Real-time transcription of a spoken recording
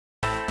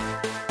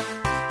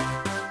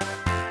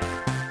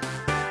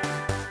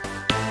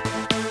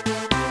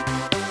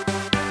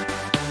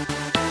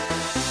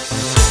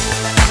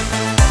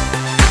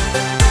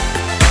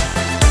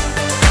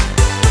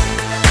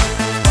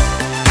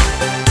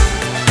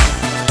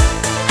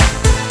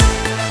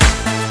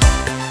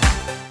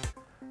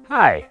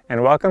Hi,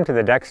 and welcome to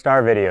the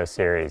DeckStar video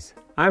series.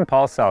 I'm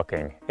Paul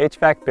Selking,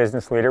 HVAC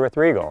business leader with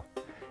Regal.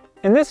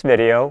 In this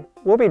video,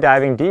 we'll be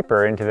diving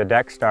deeper into the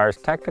DeckStar's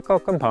technical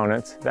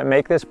components that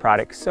make this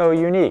product so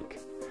unique.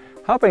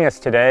 Helping us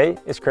today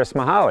is Chris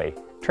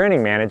Mohalley,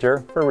 training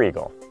manager for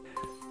Regal.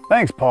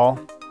 Thanks, Paul.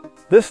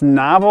 This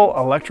novel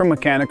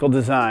electromechanical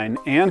design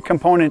and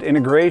component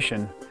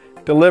integration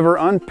deliver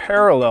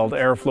unparalleled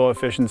airflow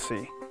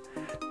efficiency.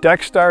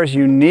 DeckStar's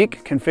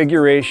unique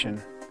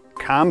configuration,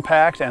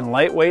 compact and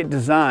lightweight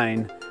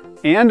design,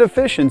 and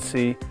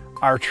efficiency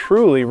are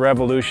truly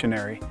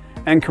revolutionary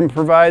and can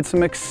provide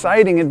some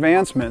exciting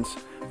advancements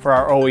for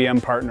our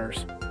OEM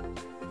partners.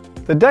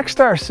 The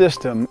DeckStar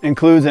system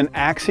includes an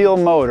axial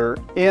motor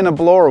in a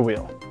blower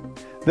wheel.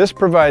 This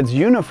provides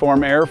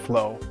uniform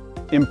airflow,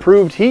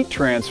 improved heat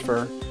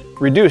transfer,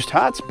 reduced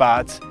hot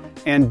spots,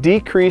 and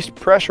decreased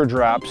pressure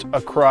drops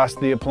across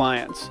the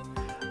appliance.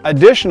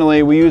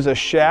 Additionally, we use a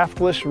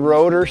shaftless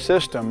rotor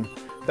system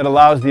that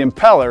allows the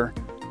impeller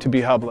to be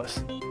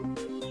hubless.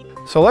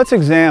 So let's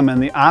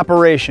examine the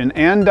operation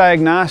and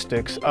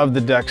diagnostics of the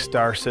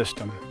DeckStar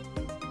system.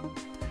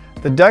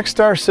 The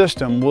DeckStar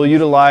system will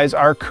utilize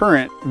our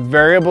current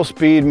variable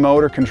speed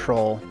motor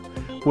control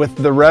with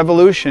the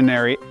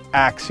revolutionary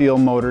axial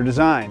motor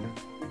design.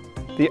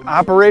 The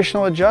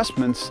operational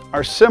adjustments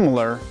are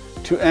similar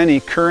to any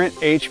current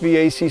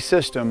HVAC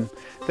system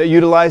that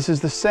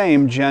utilizes the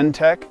same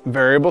Gentech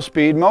variable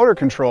speed motor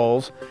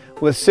controls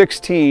with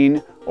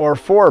 16 or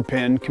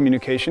 4-pin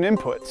communication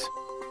inputs.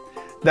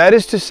 That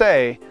is to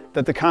say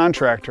that the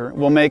contractor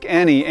will make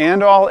any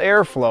and all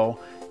airflow,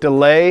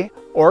 delay,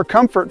 or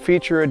comfort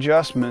feature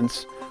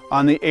adjustments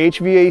on the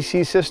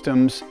HVAC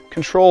system's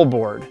control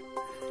board,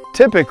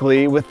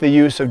 typically with the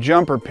use of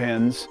jumper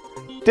pins,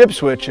 dip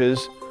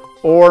switches,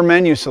 or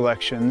menu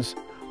selections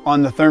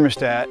on the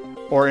thermostat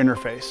or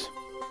interface.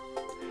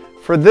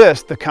 For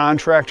this, the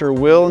contractor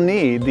will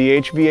need the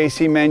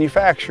HVAC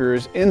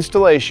manufacturer's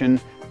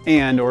installation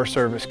and/or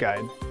service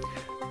guide.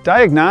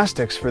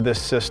 Diagnostics for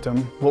this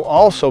system will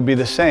also be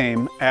the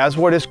same as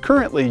what is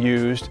currently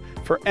used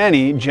for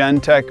any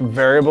Gentech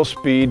variable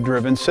speed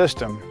driven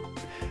system.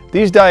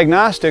 These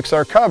diagnostics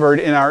are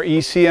covered in our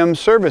ECM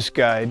service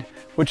guide,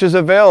 which is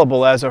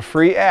available as a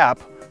free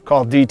app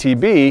called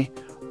DTB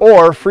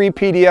or free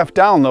PDF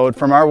download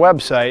from our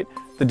website,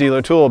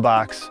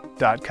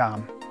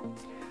 thedealertoolbox.com.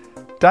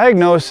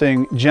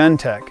 Diagnosing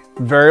Gentech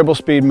variable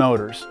speed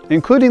motors,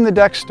 including the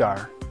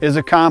DeckStar, is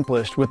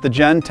accomplished with the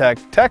Gentech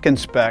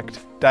TechInspect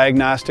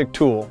diagnostic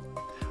tool,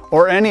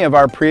 or any of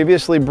our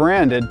previously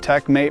branded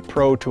TechMate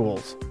Pro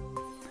tools.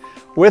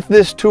 With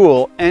this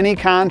tool, any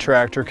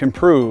contractor can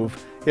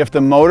prove if the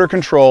motor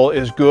control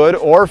is good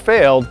or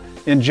failed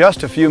in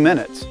just a few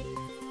minutes.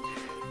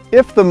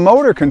 If the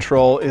motor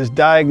control is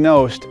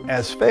diagnosed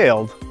as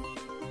failed,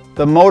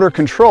 the motor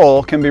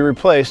control can be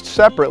replaced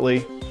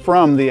separately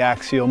from the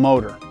axial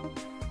motor.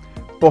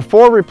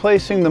 Before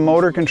replacing the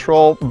motor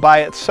control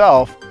by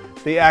itself,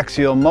 the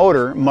axial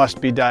motor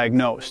must be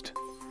diagnosed.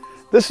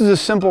 This is a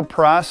simple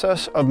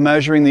process of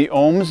measuring the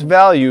ohms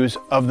values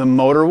of the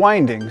motor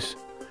windings,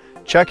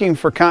 checking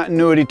for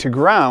continuity to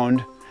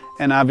ground,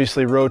 and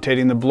obviously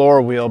rotating the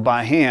blower wheel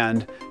by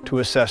hand to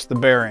assess the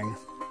bearing.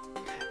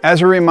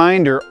 As a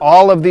reminder,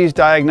 all of these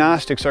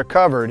diagnostics are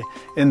covered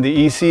in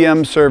the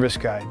ECM service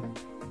guide.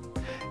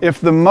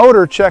 If the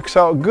motor checks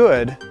out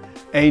good,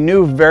 a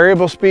new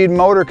variable speed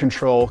motor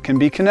control can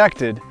be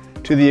connected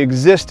to the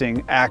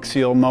existing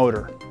axial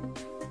motor.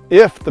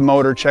 If the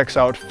motor checks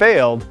out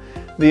failed,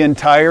 the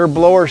entire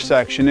blower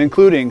section,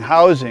 including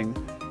housing,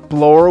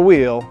 blower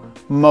wheel,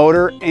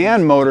 motor,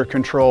 and motor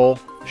control,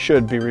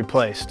 should be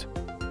replaced.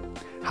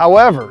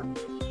 However,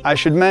 I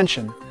should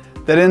mention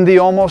that in the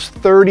almost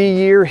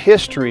 30-year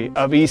history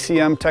of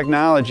ECM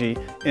technology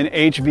in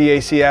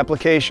HVAC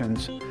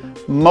applications,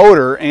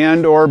 motor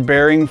and/or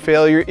bearing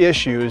failure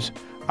issues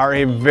are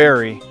a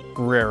very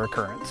rare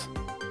occurrence.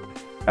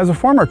 As a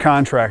former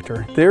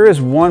contractor, there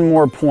is one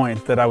more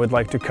point that I would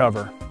like to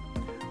cover.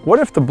 What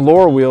if the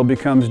blower wheel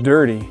becomes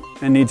dirty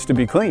and needs to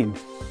be cleaned?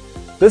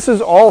 This is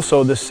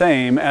also the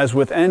same as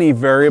with any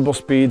variable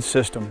speed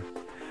system.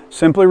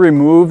 Simply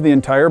remove the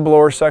entire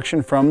blower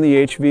section from the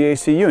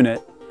HVAC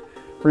unit,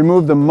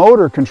 remove the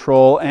motor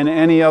control and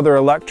any other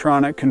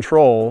electronic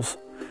controls,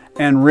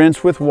 and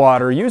rinse with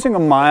water using a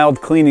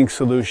mild cleaning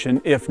solution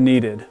if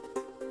needed.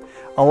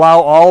 Allow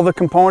all the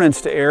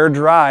components to air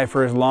dry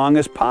for as long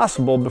as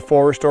possible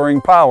before restoring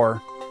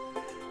power.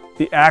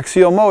 The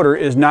axial motor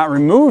is not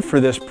removed for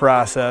this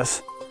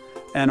process,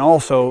 and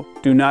also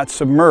do not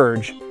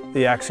submerge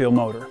the axial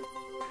motor.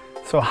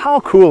 So how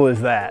cool is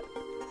that?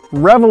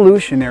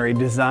 Revolutionary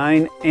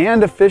design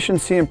and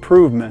efficiency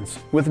improvements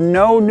with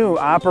no new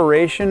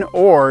operation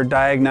or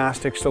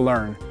diagnostics to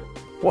learn.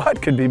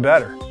 What could be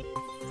better?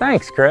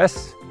 Thanks,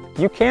 Chris.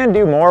 You can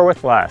do more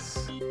with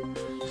less.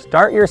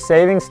 Start your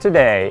savings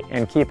today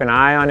and keep an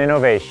eye on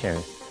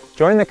innovation.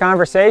 Join the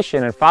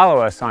conversation and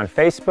follow us on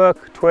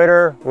Facebook,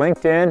 Twitter,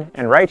 LinkedIn,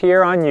 and right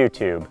here on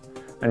YouTube.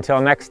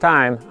 Until next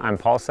time, I'm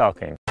Paul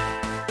Selking.